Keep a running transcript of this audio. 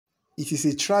it is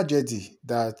a tragedy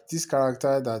that this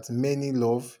character that many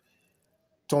love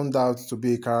turned out to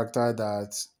be a character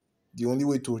that the only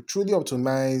way to truly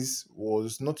optimize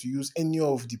was not to use any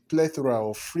of the plethora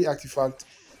of free artifacts,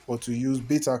 but to use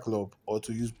Beta Club or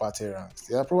to use Batarangs.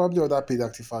 There are probably other paid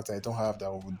artifacts I don't have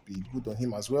that would be good on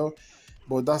him as well,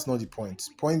 but that's not the point.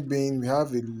 Point being, we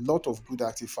have a lot of good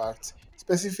artifacts,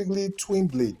 specifically Twin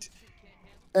Blade.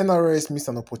 NRS missed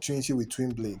an opportunity with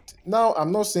Twin Blade. Now,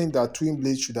 I'm not saying that Twin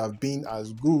Blade should have been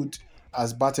as good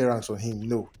as Batarangs on him.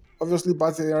 No. Obviously,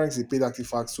 Batarangs is a paid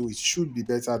artifact, so it should be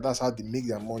better. That's how they make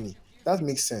their money. That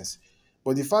makes sense.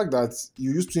 But the fact that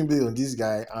you use Twin Blade on this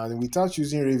guy and without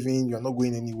using Raven, you're not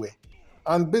going anywhere.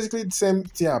 And basically, the same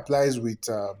thing applies with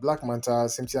Black Manta,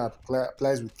 same thing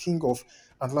applies with King of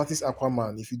Atlantis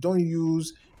Aquaman. If you don't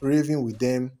use Raven with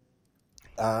them,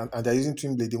 and they're using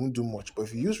Twin Blade, they won't do much. But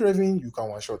if you use Raven, you can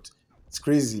one shot. It's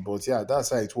crazy, but yeah, that's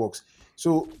how it works.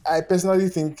 So I personally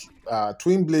think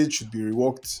Twin Blade should be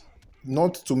reworked,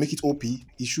 not to make it OP.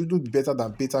 It shouldn't be better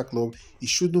than Beta Club. It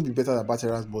shouldn't be better than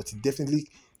Batarangs, but it definitely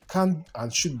can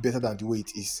and should be better than the way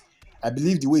it is. I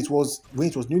believe the way it was when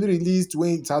it was newly released,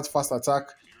 when it had fast attack,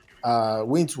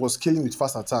 when it was scaling with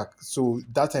fast attack. So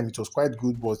that time it was quite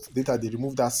good, but later they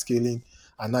removed that scaling,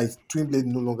 and now Twin Blade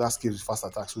no longer scales with fast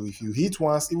attack. So if you hit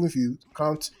once, even if you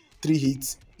count 3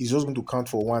 hits, it's just going to count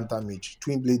for 1 damage.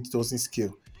 Twin Blade doesn't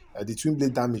scale. The Twin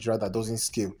Blade damage rather doesn't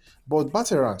scale. But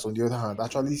Batarangs, on the other hand,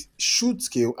 actually should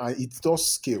scale, and it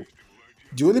does scale.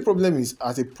 The only problem is,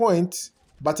 at a point,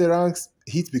 Batarangs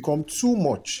hits become too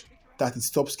much that it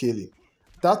stops scaling.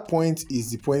 That point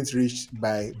is the point reached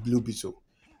by Blue Beetle.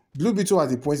 Blue Beetle at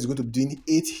the point is going to be doing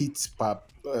 8 hits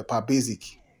per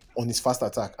basic on his fast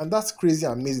attack, and that's crazy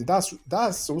amazing. That's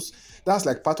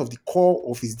like part of the core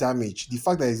of his damage. The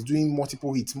fact that he's doing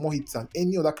multiple hits, more hits than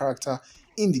any other character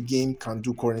in the game can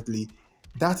do currently.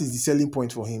 That is the selling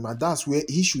point for him, and that's where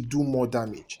he should do more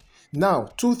damage. Now,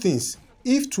 2 things.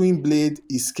 If Twin Blade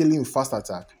is scaling with fast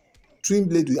attack, Twin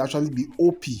Blade will actually be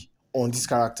OP on this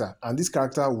character, and this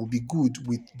character will be good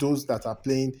with those that are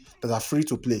playing, that are free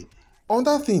to play.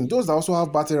 Another thing, those that also have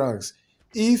Batarangs,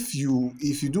 if you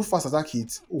do fast attack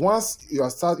hits, once you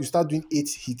start doing 8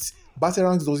 hits,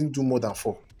 Batarangs doesn't do more than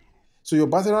 4. So your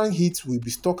Batarang hits will be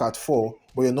stuck at 4,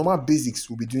 but your normal basics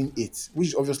will be doing 8, which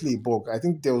is obviously a bug. I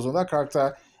think there was another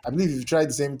character, I believe if you tried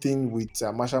the same thing with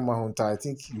Marshall Manhunter, I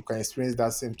think you can experience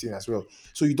that same thing as well.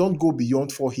 So you don't go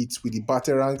beyond 4 hits with the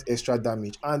Batarang extra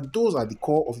damage, and those are the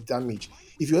core of the damage.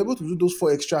 If you're able to do those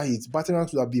 4 extra hits,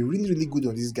 Batarangs would have been really, really good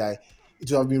on this guy. It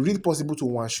would have been really possible to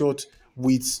one-shot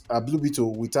with Blue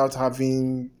Beetle without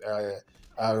having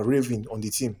Raven on the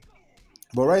team.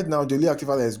 But right now, the only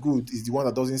activator that is good is the one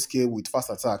that doesn't scale with fast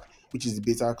attack, which is the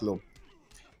Beta Club.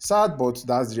 Sad, but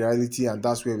that's the reality, and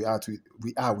that's where we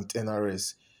are with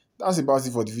NRS. That's about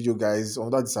it for the video, guys. On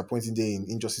that disappointing day in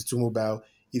Injustice 2 Mobile.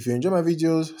 If you enjoy my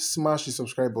videos, smash the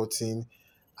subscribe button,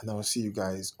 and I will see you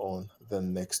guys on the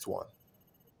next one.